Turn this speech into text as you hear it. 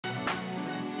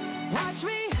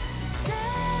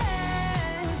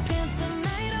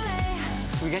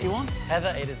get you one?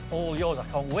 Heather, it is all yours. I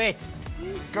can't wait.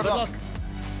 Good luck.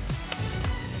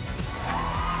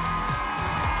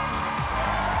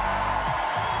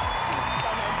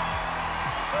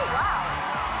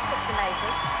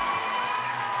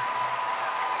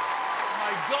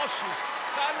 Gosh, she's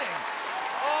stunning.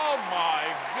 Oh, my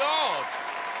God.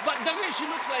 But doesn't she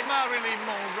look like Marilyn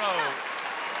Monroe?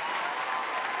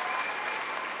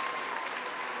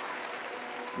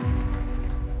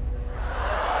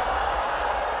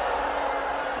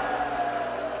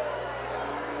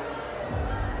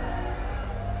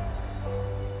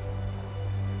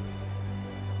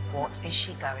 What is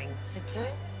she going to do?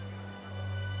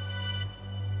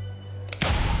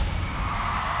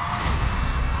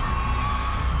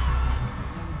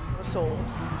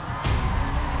 Sword.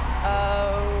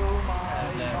 Oh my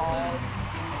God.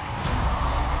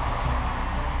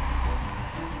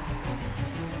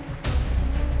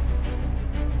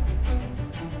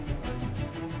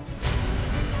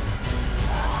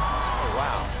 Oh,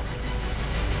 wow.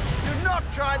 Do not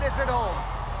try this at all.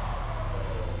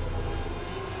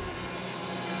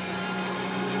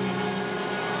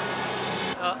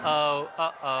 Uh-oh,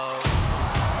 uh-oh.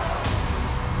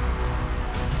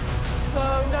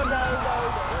 No.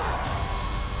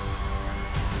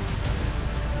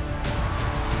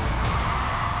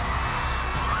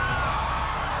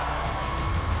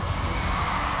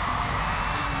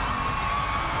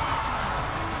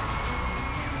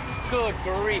 Good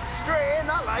grief. Straight in,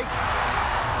 that like.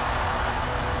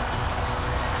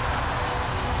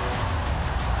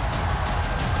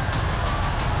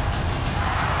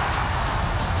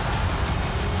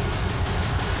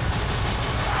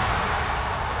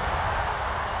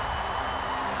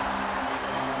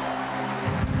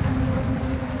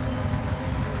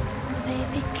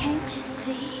 Baby, can't you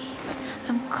see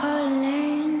I'm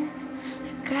calling?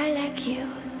 A guy like you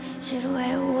should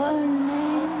wear a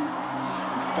warning.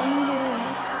 It's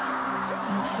dangerous,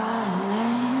 I'm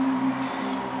falling.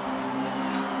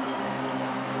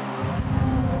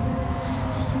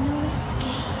 There's no escape.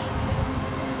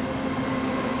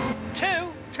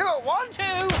 Two at once?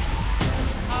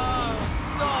 Oh,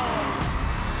 God.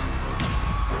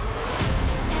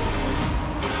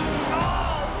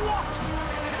 Oh, what?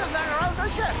 She doesn't hang around,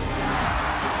 does she?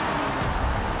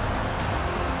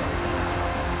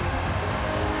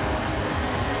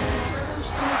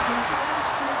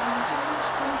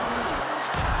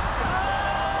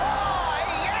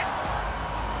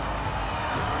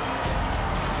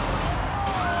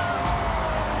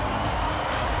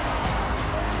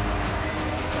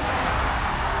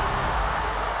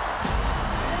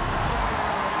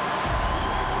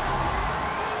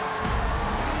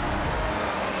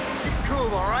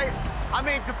 All right? I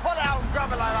mean, to pull it out and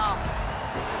grab it like that.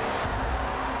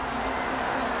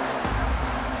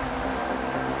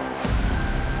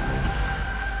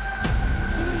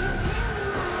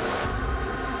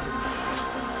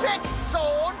 Six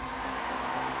swords?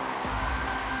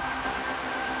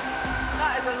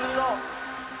 That is a lot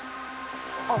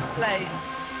of play.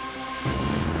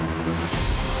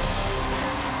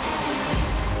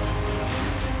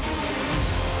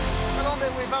 I don't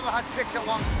think we've ever had six at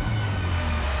once.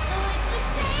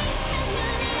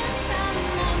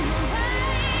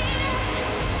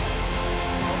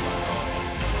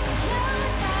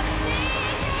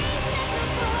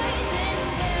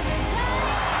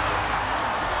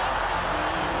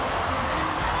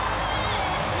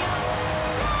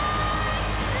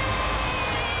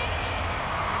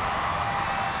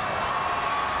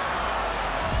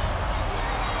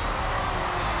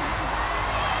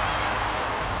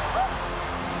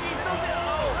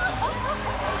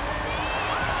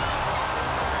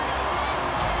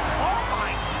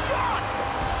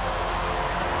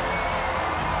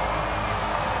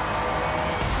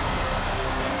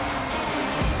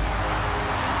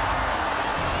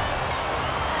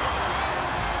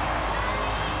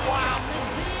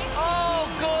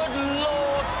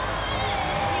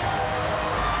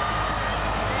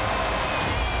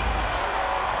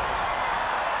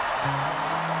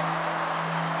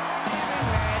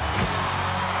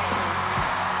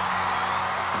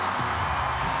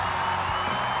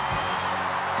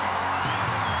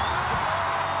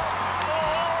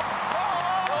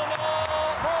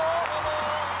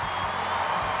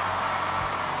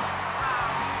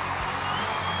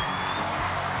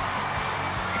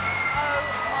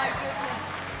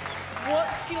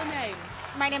 What's your name?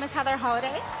 My name is Heather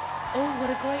Holliday. Oh, what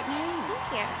a great name.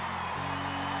 Thank you.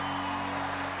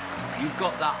 You've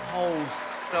got that whole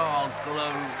star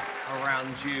glow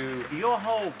around you. Your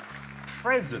whole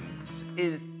presence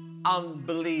is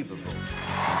unbelievable.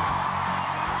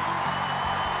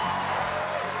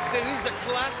 There is a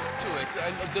class to it,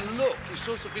 and the look is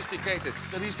so sophisticated.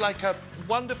 There is like a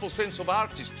wonderful sense of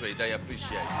artistry they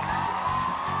appreciate.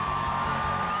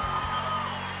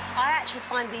 I actually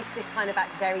find this kind of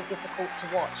act very difficult to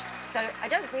watch, so I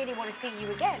don't really want to see you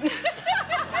again.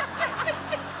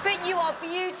 But you are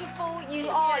beautiful, you're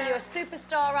a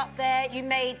superstar up there. You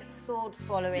made sword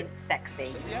swallowing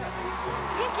sexy. Yeah.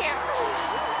 Thank you.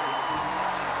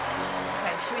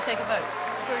 Okay, should we take a vote?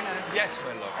 Bruno? Yes,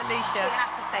 my love. Alicia? You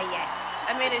have to say yes.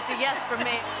 I mean, it's a yes from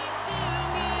me.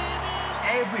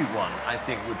 Everyone, I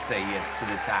think, would say yes to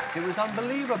this act. It was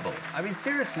unbelievable. I mean,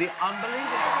 seriously,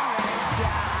 unbelievable.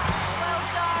 Well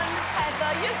done,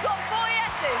 Heather. You've got 4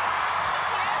 yeses.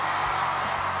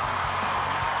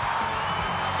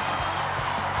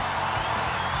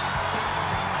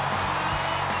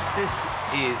 This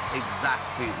is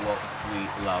exactly what we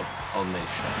love on this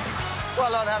show.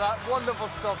 Well done, Heather. Wonderful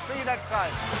stuff. See you next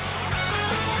time.